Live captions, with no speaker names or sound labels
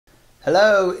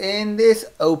Hello, in this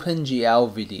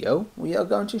OpenGL video we are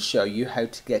going to show you how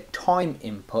to get time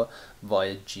input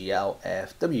via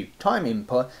GLFW. Time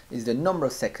input is the number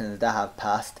of seconds that have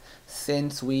passed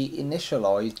since we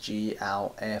initialized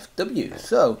GLFW.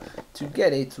 So to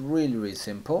get it really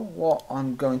simple, what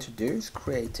I'm going to do is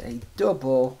create a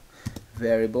double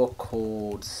variable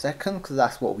called second, because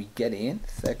that's what we get in,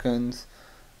 seconds.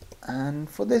 And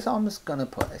for this I'm just going to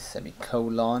put a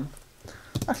semicolon.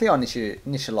 Actually, I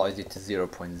initialize it to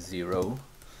 0.0,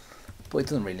 but it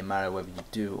doesn't really matter whether you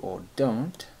do or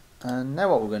don't. And now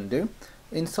what we're going to do,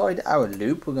 inside our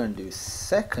loop, we're going to do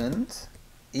seconds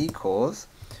equals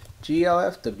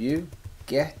GLFW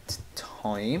get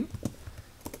time.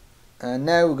 And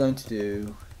now we're going to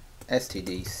do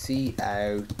std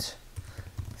cout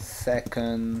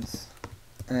seconds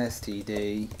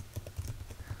std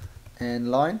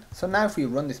end line. So now if we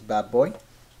run this bad boy,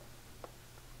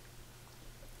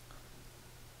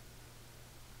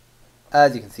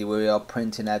 as you can see, we are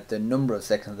printing out the number of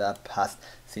seconds that have passed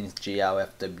since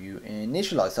GLFW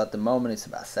initialized. So at the moment it's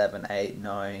about 7, 8,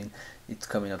 9, it's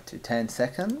coming up to 10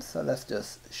 seconds. So let's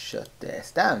just shut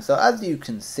this down. So as you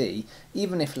can see,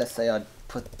 even if, let's say, I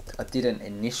didn't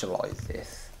initialize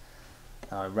this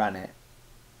and I ran it,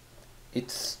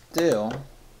 it still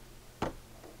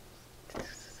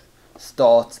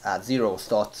starts at 0,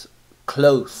 starts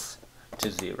close to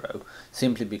 0,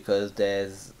 simply because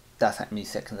that's how many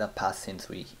seconds have passed since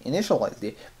we initialized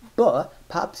it. But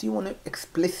perhaps you want to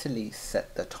explicitly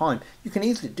set the time. You can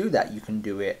easily do that. You can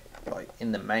do it like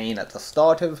in the main at the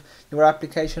start of your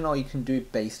application, or you can do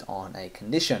it based on a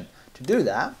condition. To do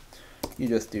that, you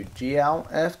just do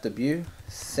glfw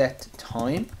set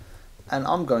time, and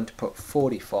I'm going to put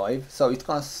 45. So it's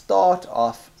going to start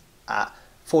off at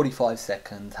 45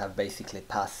 seconds have basically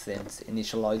passed since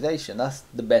initialization. That's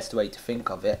the best way to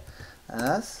think of it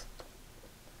as.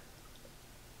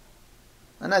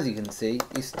 And as you can see,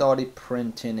 it started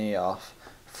printing it off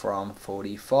from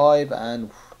 45, and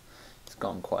it's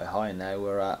gone quite high now.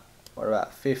 We're at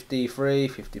 53,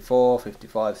 54,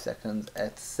 55 seconds,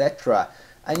 etc.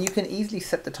 And you can easily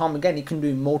set the time again. You can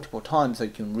do multiple times, so you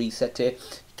can reset it.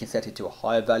 You can set it to a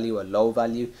higher value, a low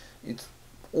value. It's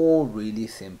all really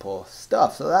simple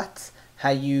stuff. So that's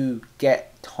how you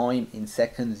get time in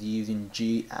seconds using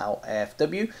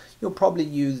GLFW. You'll probably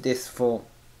use this for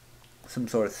some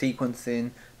sort of sequencing,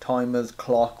 timers,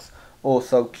 clocks,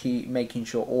 also making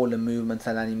sure all the movements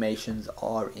and animations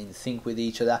are in sync with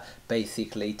each other,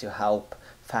 basically to help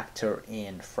factor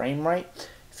in frame rate.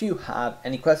 If you have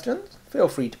any questions, feel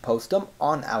free to post them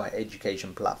on our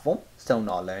education platform,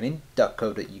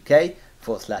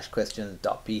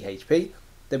 sonarlearning.co.uk/questions.php.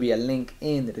 There'll be a link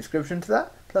in the description to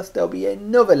that, plus there'll be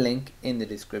another link in the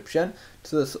description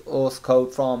to the source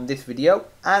code from this video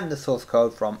and the source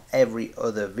code from every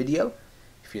other video.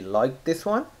 If you like this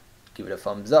one, give it a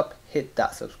thumbs up, hit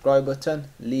that subscribe button,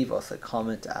 leave us a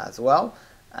comment as well,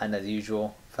 and as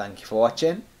usual, thank you for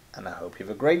watching, and I hope you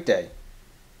have a great day.